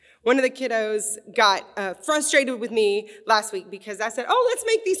One of the kiddos got frustrated with me last week because I said, oh, let's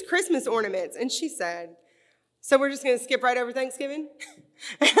make these Christmas ornaments. And she said, so we're just going to skip right over Thanksgiving?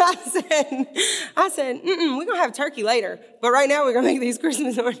 And I said, we're going to have turkey later, but right now we're going to make these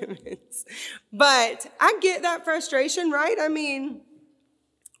Christmas ornaments. But I get that frustration, right? I mean,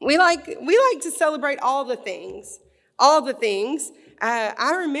 we like to celebrate all the things.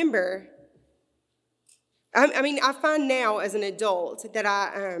 I remember, I find now as an adult that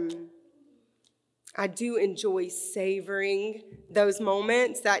I do enjoy savoring those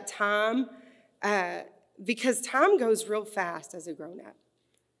moments, that time, because time goes real fast as a grown-up.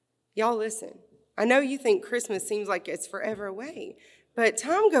 Y'all listen. I know you think Christmas seems like it's forever away, but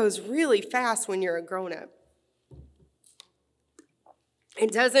time goes really fast when you're a grown-up.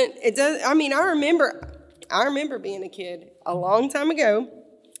 It does. I remember being a kid a long time ago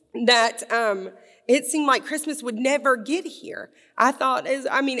that it seemed like Christmas would never get here. I thought,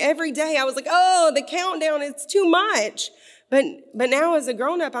 every day I was like, oh, the countdown is too much. But now as a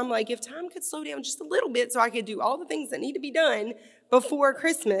grown-up, I'm like, if time could slow down just a little bit so I could do all the things that need to be done before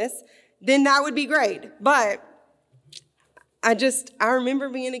Christmas, then that would be great. But I remember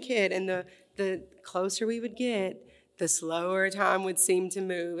being a kid, and the closer we would get, the slower time would seem to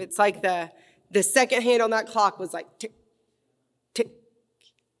move. It's like the second hand on that clock was like tick, tick,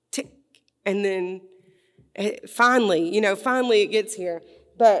 tick. And then finally it gets here.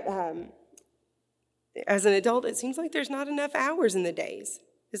 But as an adult, it seems like there's not enough hours in the days.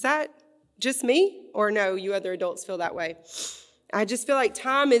 Is that just me? Or no, you other adults feel that way? I just feel like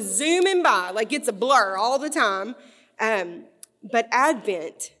time is zooming by, like it's a blur all the time. But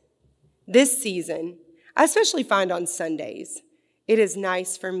Advent, this season, I especially find on Sundays, it is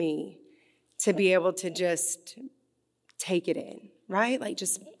nice for me to be able to just take it in, right? Like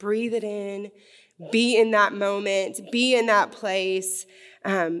just breathe it in, be in that moment, be in that place.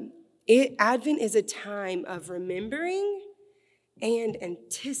 Advent is a time of remembering and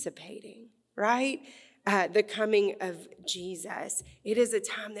anticipating, right? The coming of Jesus. It is a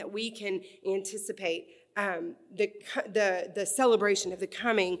time that we can anticipate the celebration of the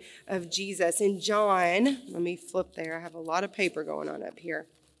coming of Jesus. In John, let me flip there. I have a lot of paper going on up here.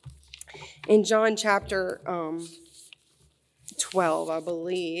 In John chapter 12, I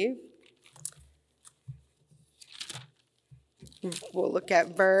believe, we'll look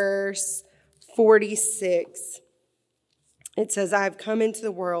at verse 46. It says, I have come into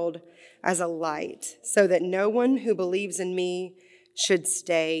the world as a light, so that no one who believes in me should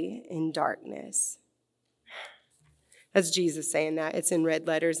stay in darkness. That's Jesus saying that. It's in red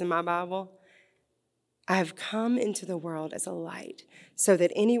letters in my Bible. I have come into the world as a light, so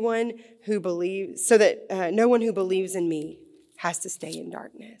that no one who believes in me has to stay in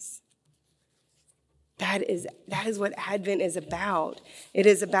darkness. That is what Advent is about. It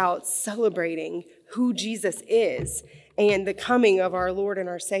is about celebrating who Jesus is and the coming of our Lord and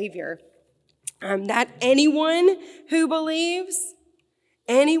our Savior. That anyone who believes,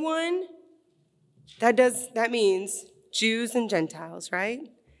 that means Jews and Gentiles, right?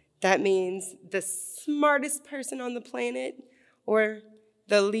 That means the smartest person on the planet or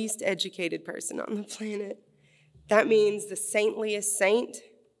the least educated person on the planet. That means the saintliest saint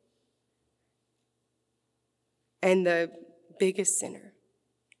and the biggest sinner.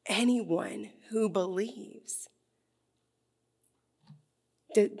 Anyone who believes.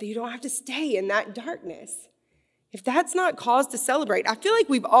 You don't have to stay in that darkness. If that's not cause to celebrate, I feel like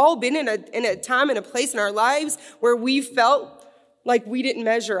we've all been in a time and a place in our lives where we felt like we didn't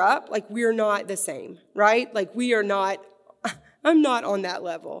measure up, like we're not the same, right? Like I'm not on that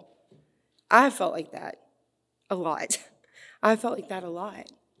level. I felt like that a lot.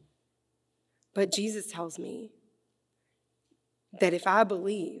 But Jesus tells me that if I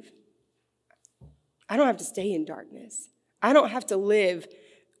believe, I don't have to stay in darkness. I don't have to live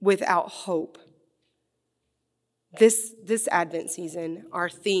without hope. This Advent season, our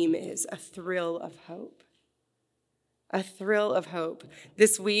theme is a thrill of hope. A thrill of hope.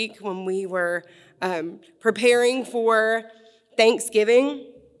 This week, when we were preparing for Thanksgiving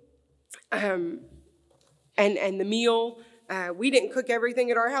and the meal, we didn't cook everything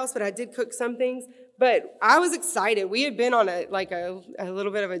at our house, but I did cook some things. But I was excited. We had been on a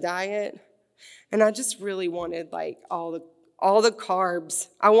little bit of a diet, and I just really wanted all the carbs.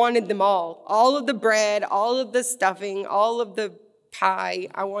 I wanted them all of the bread, all of the stuffing, all of the pie.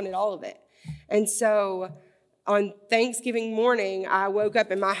 I wanted all of it. And so on Thanksgiving morning, I woke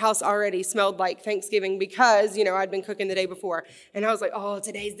up and my house already smelled like Thanksgiving because, I'd been cooking the day before. And I was like, oh,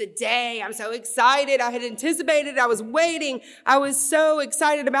 today's the day. I'm so excited. I had anticipated. I was waiting. I was so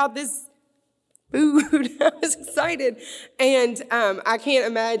excited about this food. I was excited. And I can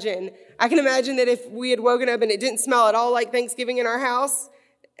imagine that if we had woken up and it didn't smell at all like Thanksgiving in our house,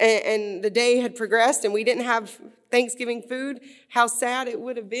 and the day had progressed and we didn't have Thanksgiving food, how sad it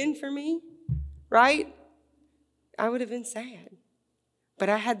would have been for me, right? I would have been sad. But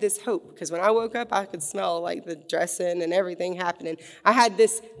I had this hope, because when I woke up, I could smell like the dressing and everything happening. I had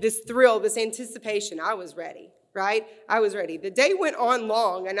this thrill, this anticipation. I was ready, right? I was ready. The day went on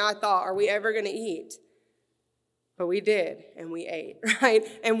long, and I thought, are we ever going to eat? But we did, and we ate, right?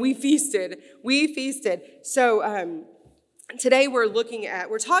 And we feasted. We feasted. So today we're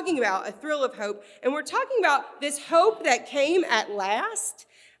talking about a thrill of hope, and we're talking about this hope that came at last,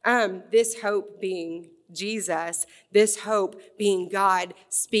 this hope being Jesus, this hope being God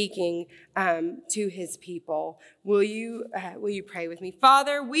speaking to his people. Will you pray with me?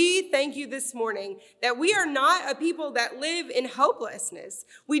 Father, we thank you this morning that we are not a people that live in hopelessness.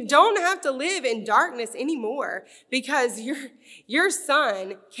 We don't have to live in darkness anymore, because your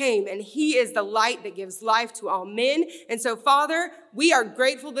son came and he is the light that gives life to all men. And so, Father, we are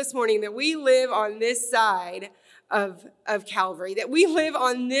grateful this morning that we live on this side of Calvary, that we live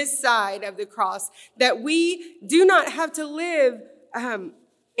on this side of the cross, that we do not have to live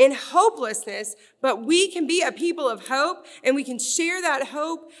in hopelessness, but we can be a people of hope, and we can share that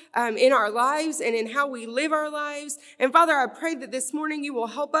hope in our lives and in how we live our lives. And Father, I pray that this morning you will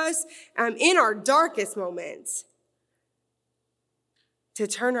help us in our darkest moments to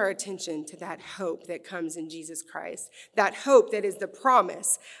turn our attention to that hope that comes in Jesus Christ, that hope that is the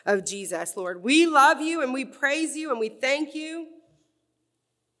promise of Jesus, Lord. We love you and we praise you and we thank you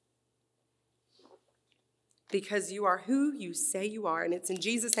because you are who you say you are, and it's in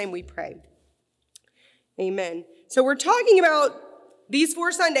Jesus' name we pray. Amen. So we're talking about these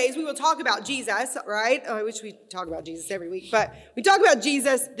 4 Sundays. We will talk about Jesus, right? I wish we talk about Jesus every week, but we talk about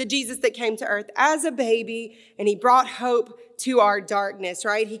Jesus, the Jesus that came to earth as a baby, and he brought hope to our darkness,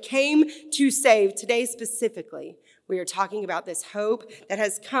 right? He came to save. Today specifically, we are talking about this hope that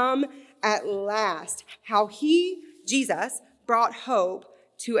has come at last. How Jesus, brought hope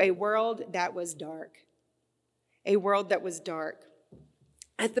to a world that was dark. A world that was dark.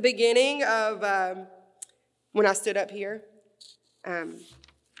 At the beginning of when I stood up here,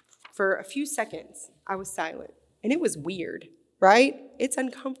 for a few seconds, I was silent. And it was weird, right? It's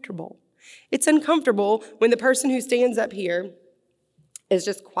uncomfortable. It's uncomfortable when the person who stands up here is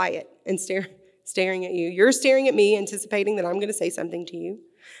just quiet and staring at you. You're staring at me, anticipating that I'm going to say something to you.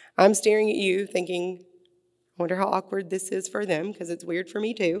 I'm staring at you, thinking, I wonder how awkward this is for them, because it's weird for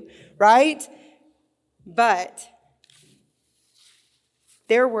me too, right? But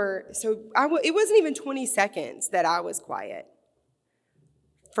it wasn't even 20 seconds that I was quiet.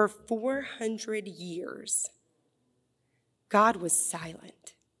 For 400 years, God was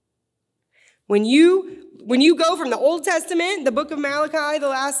silent. When you go from the Old Testament, the book of Malachi, the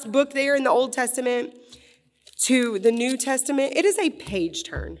last book there in the Old Testament, to the New Testament, it is a page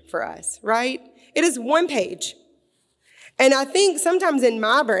turn for us, right? It is one page. And I think sometimes in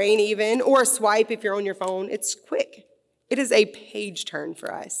my brain even, or a swipe if you're on your phone, it's quick. It is a page turn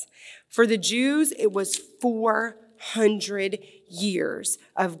for us. For the Jews, it was 400 years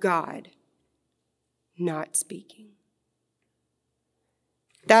of God not speaking.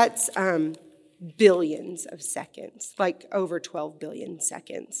 That's billions of seconds, like over 12 billion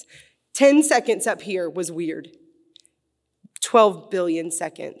seconds. 10 seconds up here was weird. 12 billion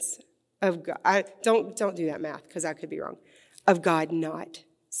seconds of God. Don't do that math, because I could be wrong. Of God not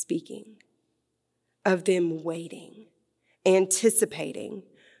speaking. Of them waiting, anticipating.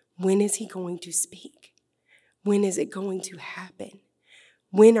 When is he going to speak? When is it going to happen?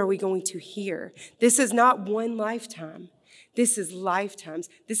 When are we going to hear? This is not one lifetime. This is lifetimes.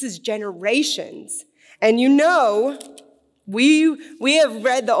 This is generations. And we have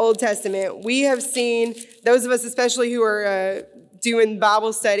read the Old Testament. We have seen, those of us especially who are doing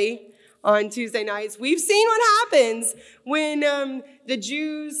Bible study on Tuesday nights, we've seen what happens when the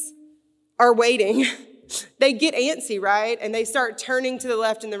Jews are waiting. They get antsy, right? And they start turning to the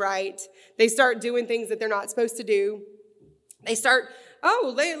left and the right. They start doing things that they're not supposed to do. They start,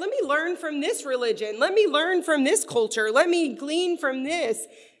 let me learn from this religion. Let me learn from this culture. Let me glean from this.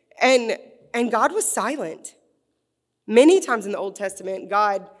 And God was silent. Many times in the Old Testament,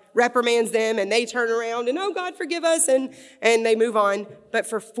 God reprimands them and they turn around and, God, forgive us, and they move on. But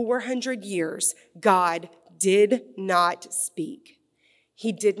for 400 years, God did not speak.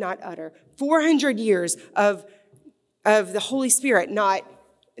 He did not utter. 400 years of the Holy Spirit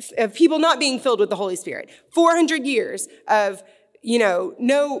of people not being filled with the Holy Spirit. 400 years of,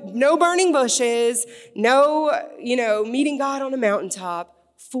 no burning bushes, no, meeting God on a mountaintop.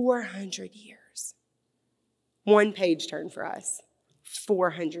 400 years. 1 page turn for us,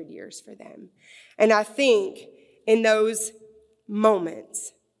 400 years for them. And I think in those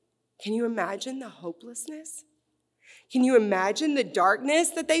moments, can you imagine the hopelessness? Can you imagine the darkness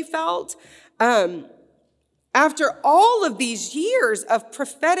that they felt? After all of these years of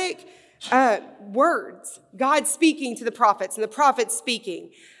prophetic words, God speaking to the prophets and the prophets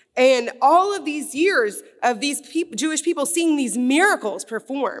speaking, and all of these years of these Jewish people seeing these miracles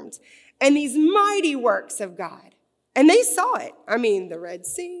performed and these mighty works of God. And they saw it. I mean, the Red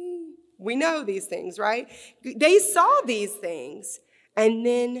Sea, we know these things, right? They saw these things. And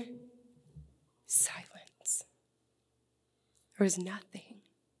then silence. There was nothing.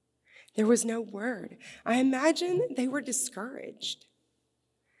 There was no word. I imagine they were discouraged.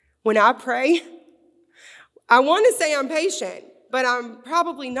 When I pray, I want to say I'm patient, but I'm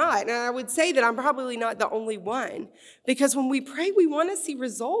probably not. And I would say that I'm probably not the only one. Because when we pray, we want to see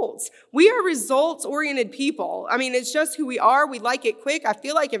results. We are results-oriented people. I mean, it's just who we are. We like it quick. I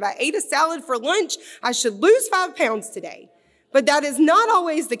feel like if I ate a salad for lunch, I should lose 5 pounds today. But that is not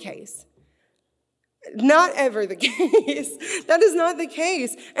always the case. Not ever the case. That is not the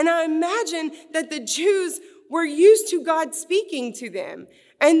case. And I imagine that the Jews were used to God speaking to them.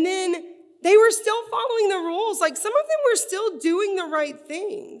 And then they were still following the rules. Like some of them were still doing the right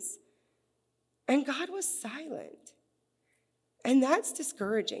things. And God was silent. And that's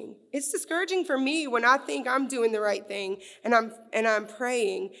discouraging. It's discouraging for me when I think I'm doing the right thing and I'm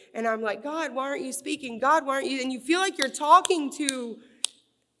praying and I'm like, God, why aren't you speaking? God, why aren't you? And you feel like you're talking to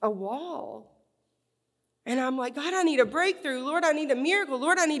a wall. And I'm like, God, I need a breakthrough. Lord, I need a miracle.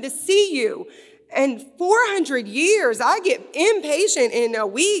 Lord, I need to see you. And 400 years, I get impatient in a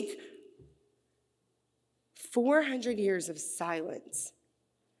week. 400 years of silence.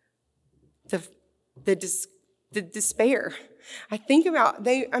 The despair. I think about,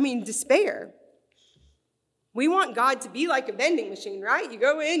 despair. We want God to be like a vending machine, right? You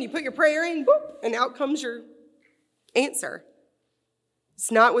go in, you put your prayer in, boop, and out comes your answer.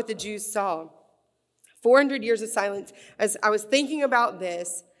 It's not what the Jews saw. 400 years of silence. As I was thinking about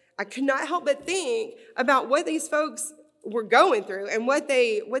this, I could not help but think about what these folks were going through and what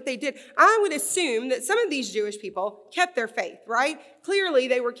they did. I would assume that some of these Jewish people kept their faith, right? Clearly,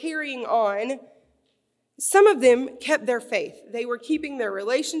 they were carrying on. Some of them kept their faith. They were keeping their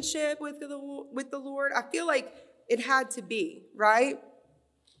relationship with the Lord. I feel like it had to be, right?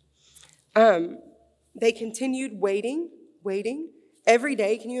 They continued waiting. Every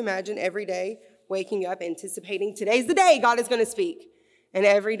day, can you imagine every day waking up, anticipating today's the day God is going to speak. And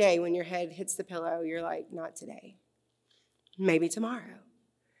every day when your head hits the pillow, you're like, not today. Maybe tomorrow.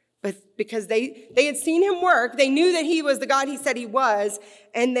 But because they had seen him work, they knew that he was the God he said he was,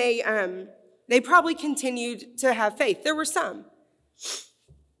 and they probably continued to have faith. There were some.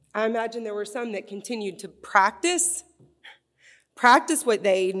 I imagine there were some that continued to practice what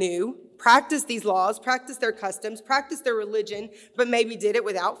they knew, practice these laws, practice their customs, practice their religion, but maybe did it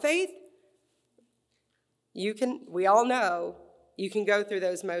without faith. We all know, you can go through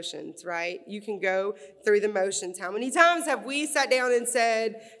those motions, right? You can go through the motions. How many times have we sat down and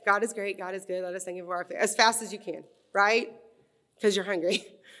said, God is great, God is good, let us thank him for our faith, as fast as you can, right? Because you're hungry.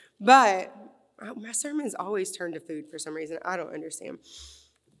 But my sermons always turn to food for some reason. I don't understand.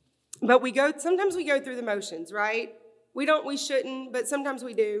 But sometimes we go through the motions, right? We shouldn't, but sometimes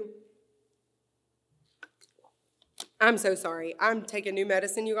we do. I'm so sorry. I'm taking new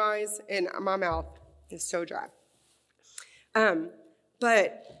medicine, you guys, and my mouth is so dry.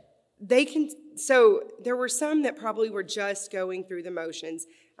 But so there were some that probably were just going through the motions,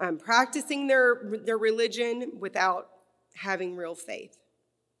 practicing their religion without having real faith.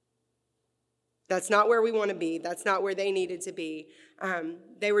 That's not where we want to be. That's not where they needed to be.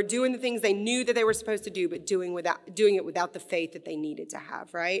 They were doing the things they knew that they were supposed to do, but doing it without the faith that they needed to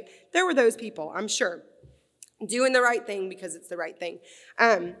have, right? There were those people, I'm sure, doing the right thing because it's the right thing.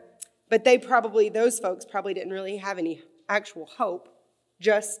 But those folks probably didn't really have any actual hope.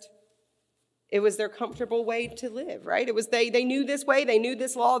 Just, it was their comfortable way to live, right? It was they knew this way, they knew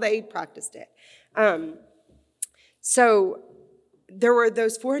this law, they practiced it. So there were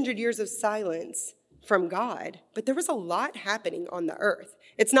those 400 years of silence from God, but there was a lot happening on the earth.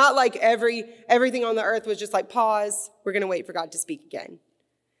 It's not like everything on the earth was just like, pause, we're going to wait for God to speak again.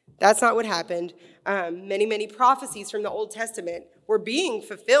 That's not what happened. Many prophecies from the Old Testament were being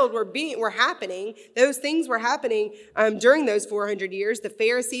fulfilled, were happening. Those things were happening during those 400 years. The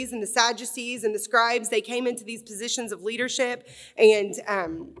Pharisees and the Sadducees and the scribes, they came into these positions of leadership and,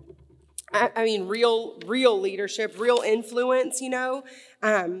 real leadership, real influence,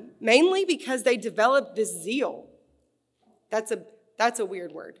 mainly because they developed this zeal. That's a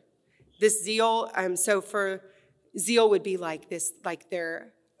weird word. This zeal, so for zeal would be like this, like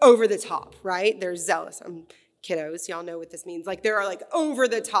they're over the top, right? They're zealous. Kiddos, y'all know what this means. Like they're like over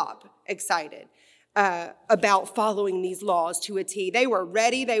the top excited about following these laws to a T. They were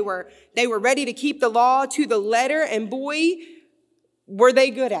ready. They were ready to keep the law to the letter, and boy, were they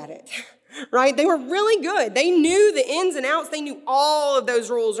good at it, right? They were really good. They knew the ins and outs. They knew all of those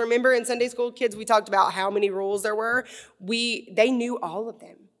rules. Remember in Sunday school, kids, we talked about how many rules there were. They knew all of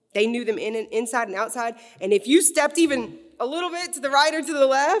them. They knew them inside and outside. And if you stepped even a little bit to the right or to the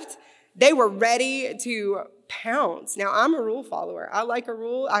left, they were ready to pounce. Now, I'm a rule follower. I like a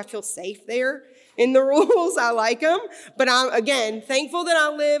rule. I feel safe there in the rules. I like them. But I'm, again, thankful that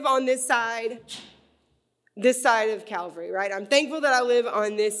I live on this side of Calvary, right? I'm thankful that I live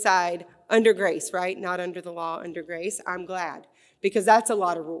on this side under grace, right? Not under the law, under grace. I'm glad, because that's a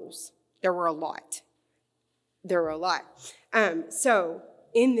lot of rules. There were a lot. So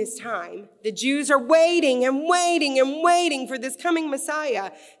in this time, the Jews are waiting and waiting and waiting for this coming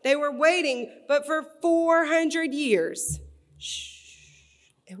Messiah. They were waiting, but for 400 years,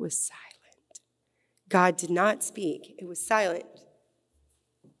 it was silent. God did not speak. It was silent.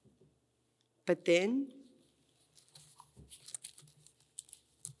 But then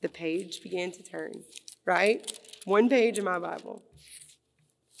the page began to turn, right? One page in my Bible.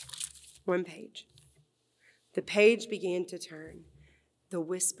 One page. The page began to turn. The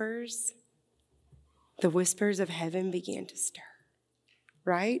whispers of heaven began to stir,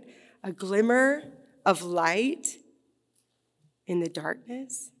 right? A glimmer of light in the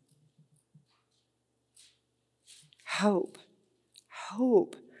darkness. Hope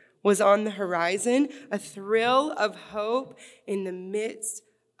was on the horizon, a thrill of hope in the midst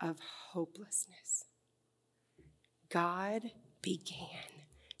of hopelessness. God began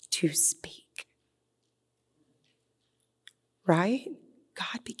to speak, right?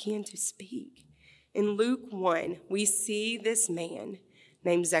 God began to speak. In Luke 1, we see this man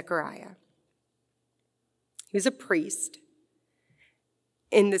named Zechariah. He was a priest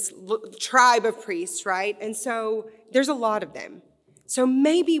in this tribe of priests, right? And so there's a lot of them. So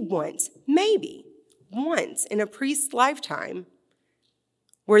maybe once in a priest's lifetime,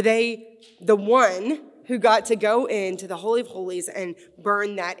 were they the one who got to go into the Holy of Holies and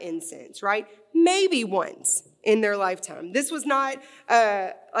burn that incense, right? Maybe once in their lifetime. This was not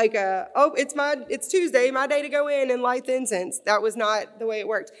it's Tuesday, my day to go in and light the incense. That was not the way it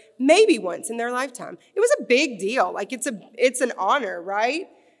worked. Maybe once in their lifetime. It was a big deal. Like it's an honor, right?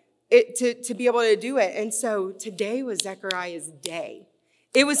 To be able to do it. And so today was Zechariah's day.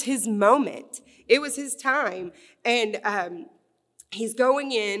 It was his moment. It was his time. And he's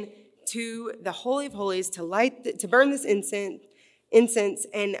going in to the Holy of Holies to burn this incense,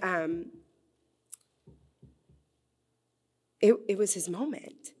 and it was his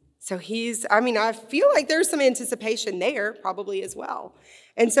moment. So I feel like there's some anticipation there probably as well.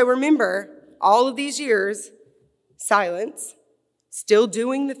 And so remember, all of these years, silence, still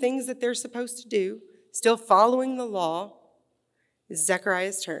doing the things that they're supposed to do, still following the law. It's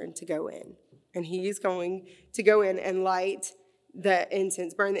Zechariah's turn to go in. And he's going to go in and light the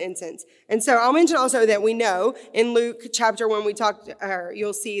incense, burn the incense. And so I'll mention also that we know in Luke chapter 1,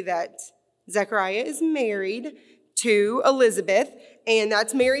 you'll see that Zechariah is married to Elizabeth, and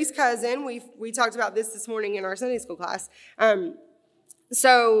that's Mary's cousin. We talked about this morning in our Sunday school class.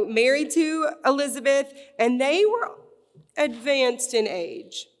 So married to Elizabeth, and they were advanced in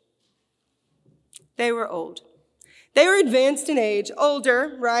age. They were old. They were advanced in age,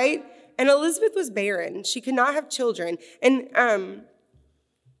 older, right? And Elizabeth was barren. She could not have children. And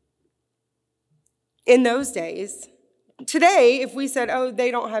in those days, today, if we said, oh,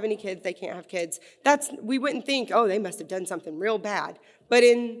 they don't have any kids, they can't have kids, we wouldn't think, oh, they must have done something real bad. But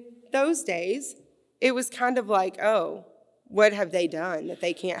in those days, it was kind of like, oh, what have they done that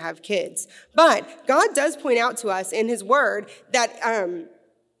they can't have kids? But God does point out to us in his word that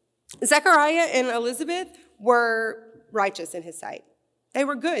Zechariah and Elizabeth were righteous in his sight. They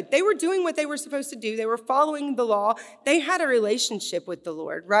were good. They were doing what they were supposed to do. They were following the law. They had a relationship with the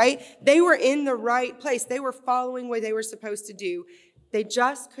Lord, right? They were in the right place. They were following what they were supposed to do. They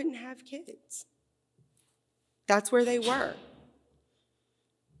just couldn't have kids. That's where they were.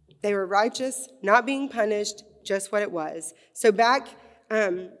 They were righteous, not being punished, just what it was. So back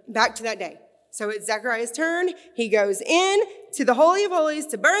to that day. So it's Zechariah's turn. He goes in to the Holy of Holies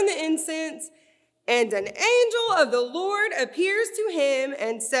to burn the incense. And an angel of the Lord appears to him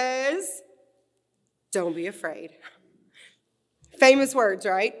and says, don't be afraid. Famous words,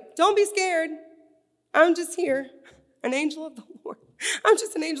 right? Don't be scared. I'm just here, an angel of the Lord. I'm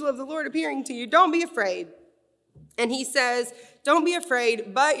just an angel of the Lord appearing to you. Don't be afraid. And he says, don't be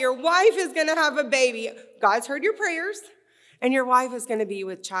afraid, but your wife is going to have a baby. God's heard your prayers, and your wife is going to be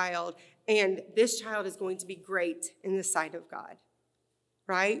with child, and this child is going to be great in the sight of God,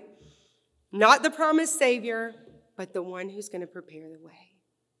 right? Not the promised Savior, but the one who's going to prepare the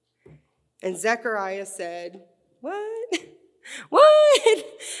way. And Zechariah said, what? What?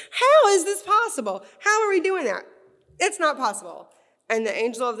 How is this possible? How are we doing that? It's not possible. And the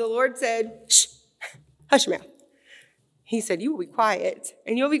angel of the Lord said, shh, hush your mouth. He said, you will be quiet,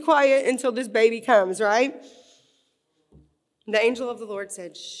 and you'll be quiet until this baby comes, right? The angel of the Lord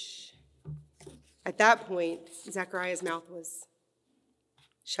said, shh. At that point, Zechariah's mouth was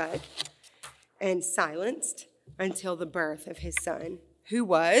shut and silenced until the birth of his son,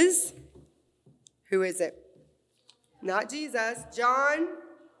 who is it? Not Jesus, John.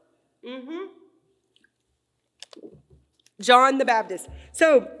 John the Baptist.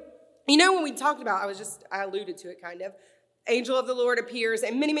 So, when we talked about, I alluded to it kind of. Angel of the Lord appears,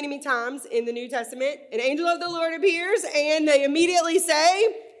 and many, many, many times in the New Testament, an angel of the Lord appears, and they immediately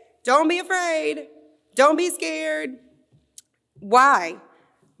say, don't be afraid. Don't be scared. Why?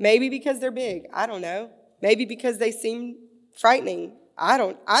 Maybe because they're big. I don't know. Maybe because they seem frightening. I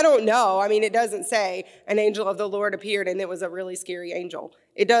don't know. I mean, it doesn't say an angel of the Lord appeared and it was a really scary angel.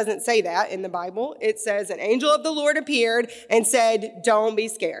 It doesn't say that in the Bible. It says an angel of the Lord appeared and said, don't be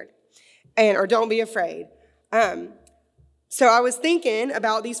scared or don't be afraid. So I was thinking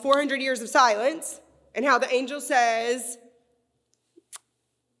about these 400 years of silence and how the angel says,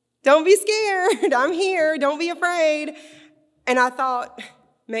 don't be scared. I'm here. Don't be afraid. And I thought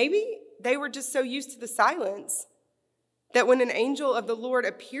maybe they were just so used to the silence that when an angel of the Lord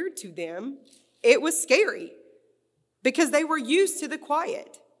appeared to them, it was scary because they were used to the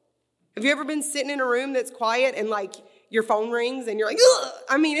quiet. Have you ever been sitting in a room that's quiet and like your phone rings and you're like, ugh!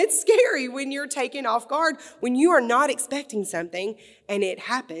 I mean, it's scary when you're taken off guard, when you are not expecting something and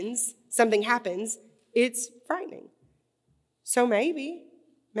something happens, it's frightening. So maybe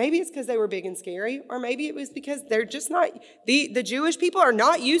it's because they were big and scary, or maybe it was because they're just not, the Jewish people are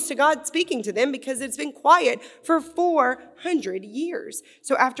not used to God speaking to them because it's been quiet for 400 years.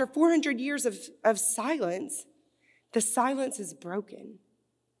 So after 400 years of silence, the silence is broken.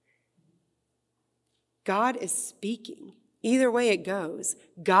 God is speaking. Either way it goes,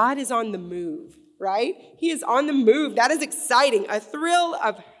 God is on the move, right? He is on the move. That is exciting, a thrill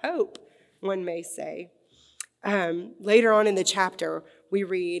of hope, one may say. Later on in the chapter, we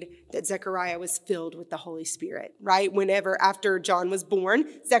read that Zechariah was filled with the Holy Spirit, right? After John was born,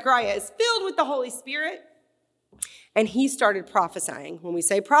 Zechariah is filled with the Holy Spirit, and he started prophesying. When we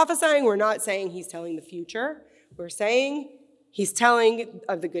say prophesying, we're not saying he's telling the future. We're saying he's telling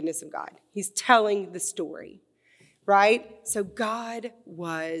of the goodness of God. He's telling the story, right? So God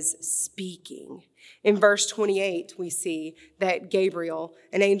was speaking. In verse 28, we see that Gabriel,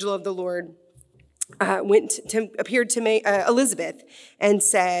 an angel of the Lord, appeared to Elizabeth and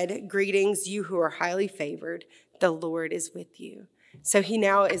said, greetings, you who are highly favored, the Lord is with you. So he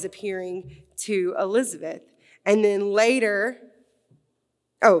now is appearing to Elizabeth. And then later,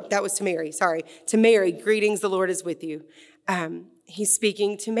 that was to Mary, sorry. To Mary, greetings, the Lord is with you. He's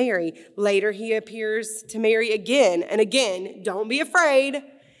speaking to Mary. Later, he appears to Mary again and again. Don't be afraid,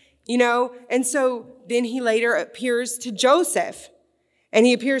 And so then he later appears to Joseph. And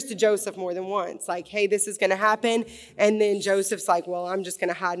he appears to Joseph more than once, like, hey, this is going to happen. And then Joseph's like, well, I'm just going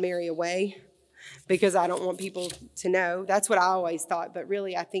to hide Mary away because I don't want people to know. That's what I always thought. But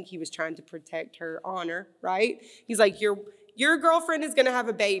really, I think he was trying to protect her honor, right? He's like, your girlfriend is going to have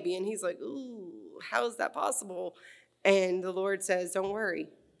a baby. And he's like, ooh, how is that possible? And the Lord says, don't worry,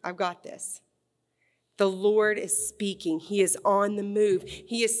 I've got this. The Lord is speaking. He is on the move.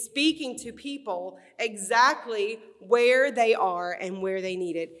 He is speaking to people exactly where they are and where they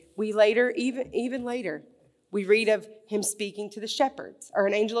need it. We later, even later, we read of him speaking to the shepherds, or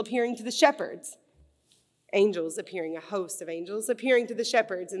an angel appearing to the shepherds. Angels appearing, a host of angels appearing to the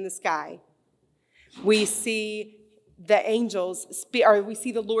shepherds in the sky. We see the we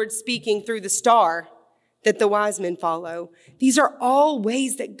see the Lord speaking through the star that the wise men follow. These are all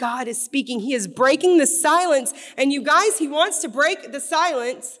ways that God is speaking. He is breaking the silence. And you guys, he wants to break the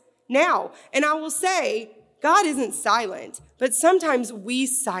silence now. And I will say, God isn't silent, but sometimes we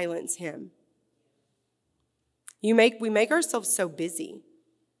silence him. We make ourselves so busy.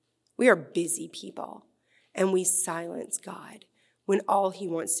 We are busy people, and we silence God when all he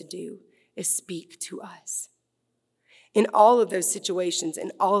wants to do is speak to us. In all of those situations,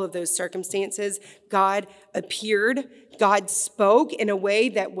 in all of those circumstances, God appeared, God spoke in a way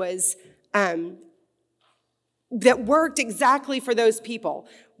that was, that worked exactly for those people.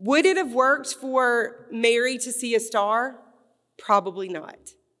 Would it have worked for Mary to see a star? Probably not.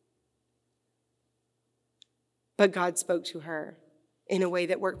 But God spoke to her in a way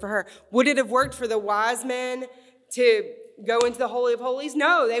that worked for her. Would it have worked for the wise men to go into the Holy of Holies?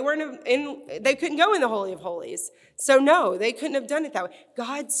 No, they couldn't go in the Holy of Holies. So no, they couldn't have done it that way.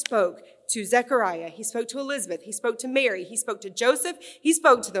 God spoke to Zechariah. He spoke to Elizabeth. He spoke to Mary. He spoke to Joseph. He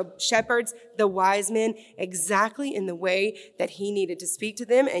spoke to the shepherds, the wise men, exactly in the way that he needed to speak to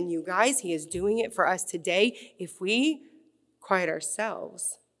them. And you guys, he is doing it for us today if we quiet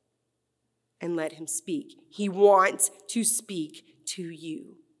ourselves and let him speak. He wants to speak to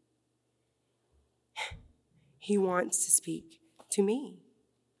you. He wants to speak to me.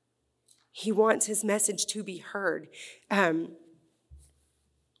 He wants his message to be heard. God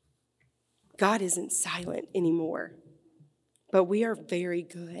isn't silent anymore, but we are very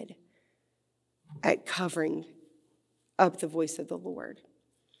good at covering up the voice of the Lord.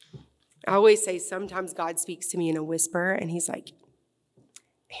 I always say sometimes God speaks to me in a whisper, and he's like,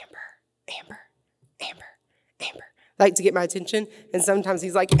 Amber, Amber, Amber, Amber, like to get my attention. And sometimes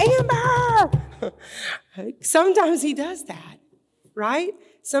he's like, Amber. Sometimes he does that, right?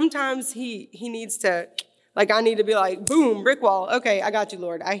 Sometimes he needs to, like I need to be like, boom, brick wall. Okay, I got you,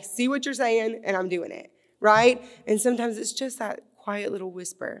 Lord. I see what you're saying, and I'm doing it, right? And sometimes it's just that quiet little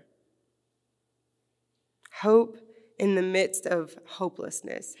whisper. Hope in the midst of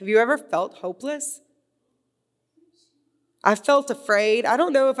hopelessness. Have you ever felt hopeless? I felt afraid. I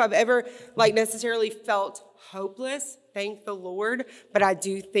don't know if I've ever necessarily felt hopeless, thank the Lord, but I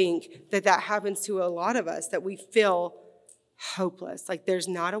do think that happens to a lot of us, that we feel hopeless, like there's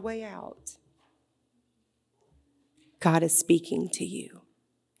not a way out. God is speaking to you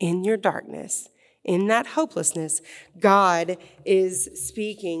in your darkness, in that hopelessness. God is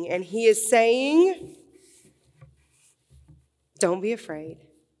speaking, and he is saying, don't be afraid.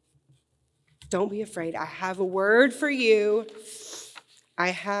 Don't be afraid. I have a word for you. I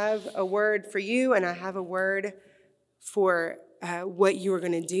have a word for you, and I have a word for what you are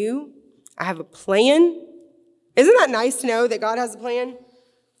going to do. I have a plan. Isn't that nice to know that God has a plan?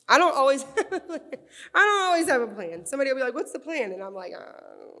 I don't always have a plan. Somebody will be like, what's the plan? And I'm like,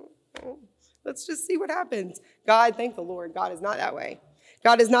 let's just see what happens. God, thank the Lord. God is not that way.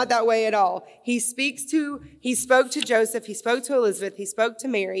 God is not that way at all. He spoke to Joseph, he spoke to Elizabeth, he spoke to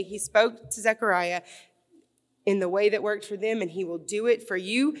Mary, he spoke to Zechariah in the way that worked for them, and he will do it for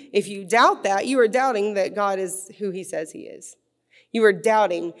you. If you doubt that, you are doubting that God is who he says he is. You are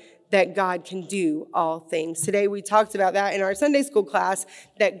doubting that God can do all things. Today we talked about that in our Sunday school class,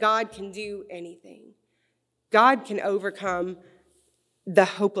 that God can do anything. God can overcome the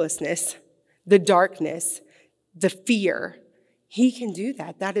hopelessness, the darkness, the fear. He can do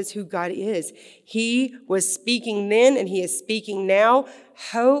that. That is who God is. He was speaking then, and he is speaking now.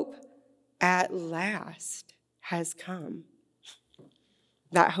 Hope at last has come.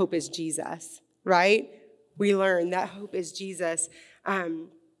 That hope is Jesus, right? We learn that hope is Jesus.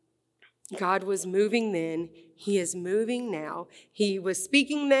 God was moving then. He is moving now. He was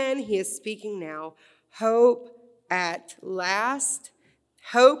speaking then. He is speaking now. Hope at last.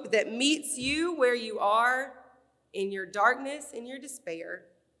 Hope that meets you where you are, in your darkness, in your despair,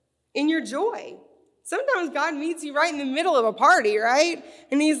 in your joy. Sometimes God meets you right in the middle of a party, right?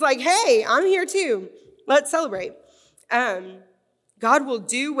 And he's like, hey, I'm here too. Let's celebrate. God will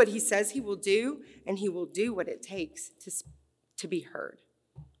do what he says he will do, and he will do what it takes to be heard,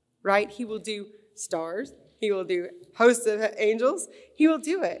 right? He will do stars. He will do hosts of angels. He will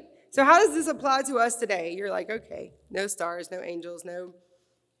do it. So how does this apply to us today? You're like, okay, no stars, no angels, no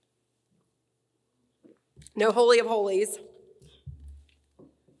Holy of Holies.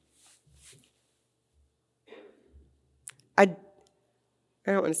 I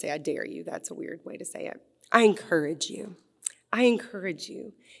don't want to say I dare you. That's a weird way to say it. I encourage you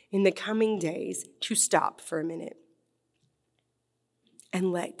in the coming days to stop for a minute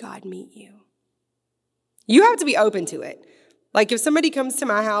and let God meet you. You have to be open to it. Like if somebody comes to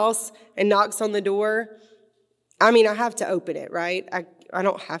my house and knocks on the door, I have to open it, right? I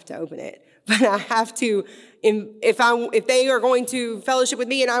don't have to open it, but I have to, if they are going to fellowship with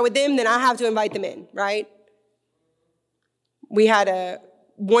me and I with them, then I have to invite them in, right? We had a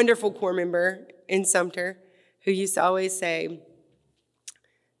wonderful core member in Sumter who used to always say,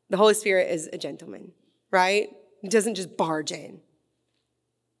 the Holy Spirit is a gentleman, right? He doesn't just barge in.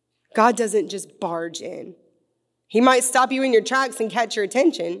 God doesn't just barge in. He might stop you in your tracks and catch your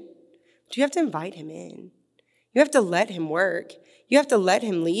attention, but you have to invite him in. You have to let him work. You have to let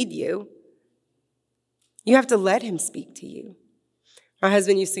him lead you. You have to let him speak to you. My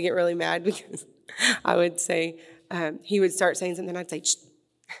husband used to get really mad because I would say, he would start saying something, I'd say, shh.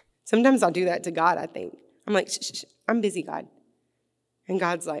 Sometimes I'll do that to God, I think. I'm like, shh, I'm busy, God. And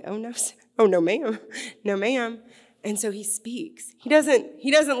God's like, oh, no, Oh, no, ma'am. No, ma'am. And so he speaks. He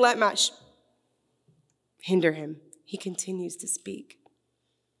doesn't let much hinder him. He continues to speak.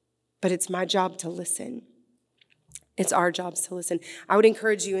 But it's my job to listen. It's our jobs to listen. I would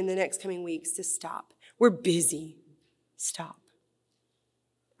encourage you in the next coming weeks to stop. We're busy. Stop.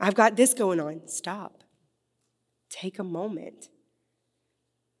 I've got this going on. Stop. Take a moment.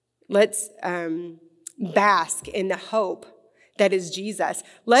 Let's bask in the hope that is Jesus.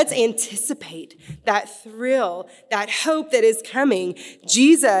 Let's anticipate that thrill, that hope that is coming.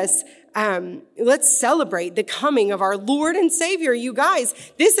 Jesus, let's celebrate the coming of our Lord and Savior. You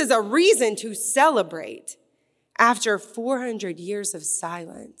guys, this is a reason to celebrate. After 400 years of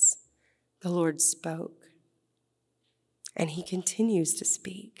silence, the Lord spoke. And he continues to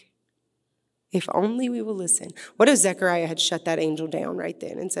speak. If only we will listen. What if Zechariah had shut that angel down right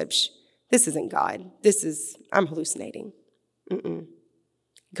then and said, this isn't God. I'm hallucinating.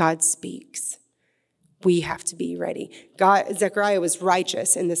 God speaks. We have to be ready. Zechariah was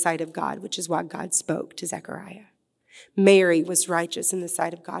righteous in the sight of God, which is why God spoke to Zechariah. Mary was righteous in the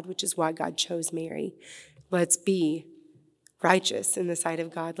sight of God, which is why God chose Mary. Let's be righteous in the sight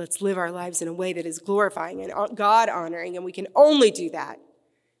of God. Let's live our lives in a way that is glorifying and God-honoring, and we can only do that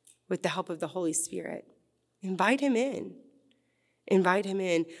with the help of the Holy Spirit. Invite him in. Invite him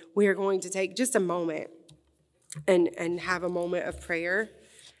in. We are going to take just a moment and have a moment of prayer.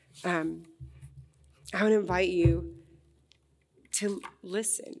 I would invite you to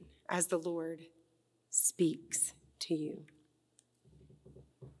listen as the Lord speaks to you.